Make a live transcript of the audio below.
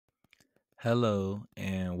Hello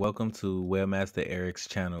and welcome to Webmaster Eric's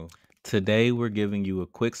channel. Today we're giving you a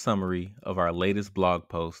quick summary of our latest blog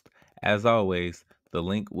post. As always, the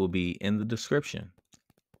link will be in the description.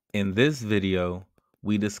 In this video,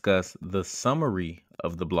 we discuss the summary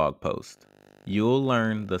of the blog post. You'll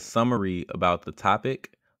learn the summary about the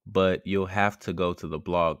topic, but you'll have to go to the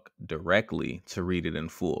blog directly to read it in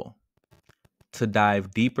full. To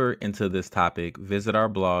dive deeper into this topic, visit our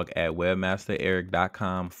blog at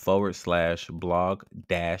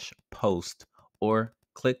webmastereric.com/blog-post or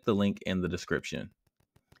click the link in the description.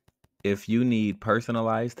 If you need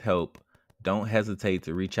personalized help, don't hesitate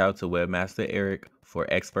to reach out to Webmaster Eric for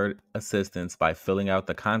expert assistance by filling out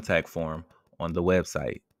the contact form on the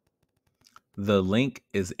website. The link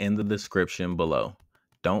is in the description below.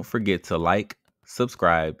 Don't forget to like,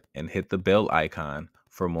 subscribe, and hit the bell icon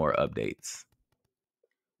for more updates.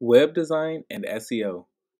 Web design and SEO,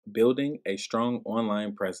 building a strong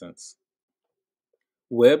online presence.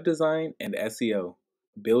 Web design and SEO,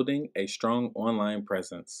 building a strong online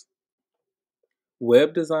presence.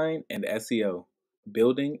 Web design and SEO,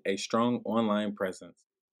 building a strong online presence.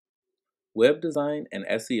 Web design and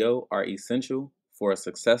SEO are essential for a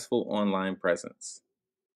successful online presence.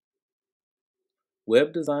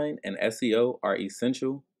 Web design and SEO are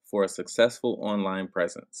essential for a successful online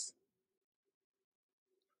presence.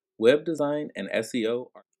 Web design and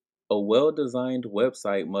SEO are a well-designed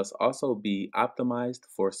website must also be optimized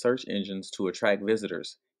for search engines to attract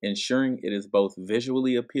visitors, ensuring it is both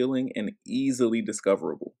visually appealing and easily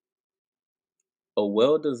discoverable. A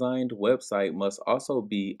well-designed website must also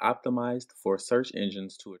be optimized for search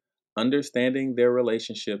engines to understanding their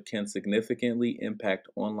relationship can significantly impact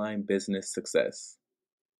online business success.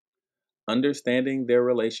 Understanding their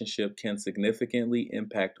relationship can significantly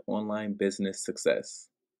impact online business success.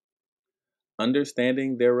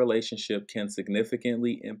 Understanding their relationship can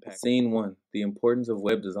significantly impact. Scene 1. The importance of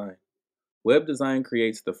web design. Web design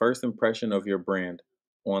creates the first impression of your brand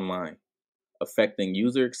online, affecting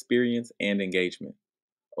user experience and engagement.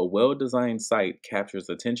 A well-designed site captures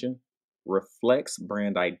attention, reflects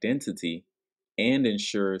brand identity, and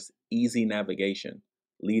ensures easy navigation,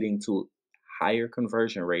 leading to higher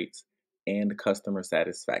conversion rates and customer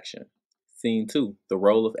satisfaction. Scene 2. The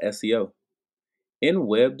role of SEO. In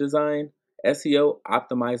web design, SEO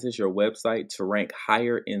optimizes your website to rank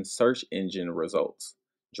higher in search engine results,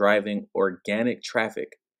 driving organic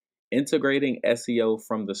traffic. Integrating SEO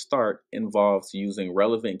from the start involves using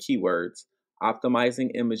relevant keywords, optimizing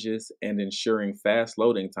images, and ensuring fast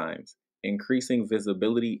loading times, increasing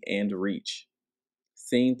visibility and reach.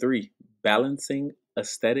 Scene 3. Balancing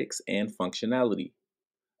aesthetics and functionality.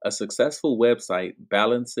 A successful website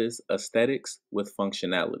balances aesthetics with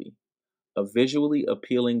functionality. A visually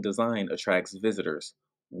appealing design attracts visitors,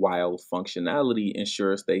 while functionality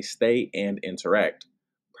ensures they stay and interact.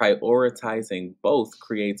 Prioritizing both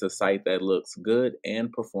creates a site that looks good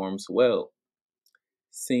and performs well.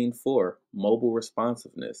 Scene 4. Mobile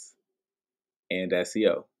responsiveness and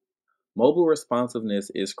SEO. Mobile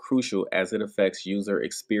responsiveness is crucial as it affects user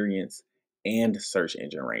experience and search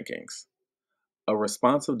engine rankings. A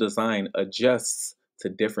responsive design adjusts to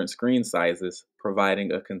different screen sizes,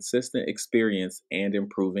 providing a consistent experience and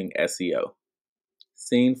improving SEO.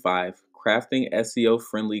 Scene 5. Crafting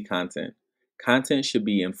SEO-friendly content. Content should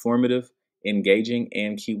be informative, engaging,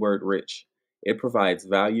 and keyword-rich. It provides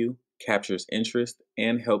value, captures interest,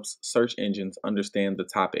 and helps search engines understand the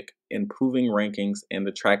topic, improving rankings and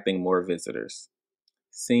attracting more visitors.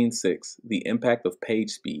 Scene 6. The impact of page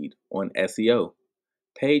speed on SEO.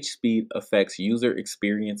 Page speed affects user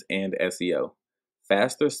experience and SEO.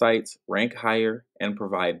 Faster sites rank higher and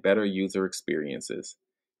provide better user experiences.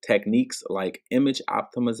 Techniques like image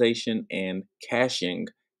optimization and caching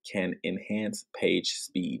can enhance page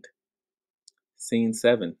speed. Scene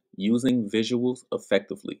 7. Using visuals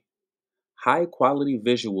effectively. High quality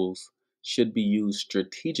visuals should be used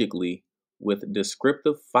strategically with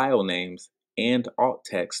descriptive file names and alt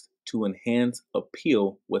text to enhance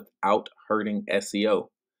appeal without hurting SEO.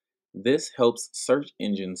 This helps search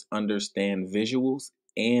engines understand visuals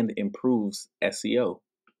and improves SEO.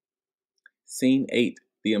 Scene 8.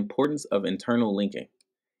 The importance of internal linking.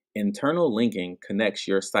 Internal linking connects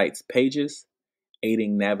your site's pages,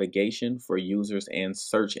 aiding navigation for users and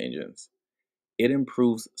search engines. It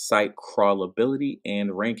improves site crawlability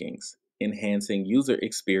and rankings, enhancing user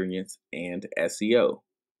experience and SEO.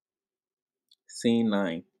 Scene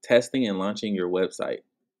 9. Testing and launching your website.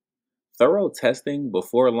 Thorough testing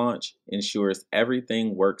before launch ensures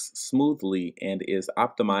everything works smoothly and is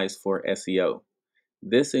optimized for SEO.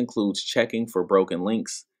 This includes checking for broken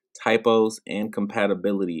links, typos, and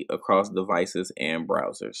compatibility across devices and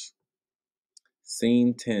browsers.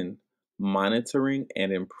 Scene 10, monitoring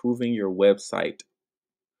and improving your website.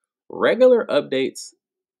 Regular updates,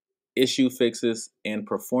 issue fixes, and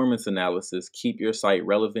performance analysis keep your site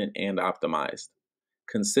relevant and optimized.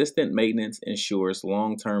 Consistent maintenance ensures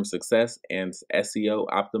long term success, and SEO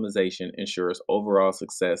optimization ensures overall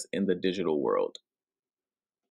success in the digital world.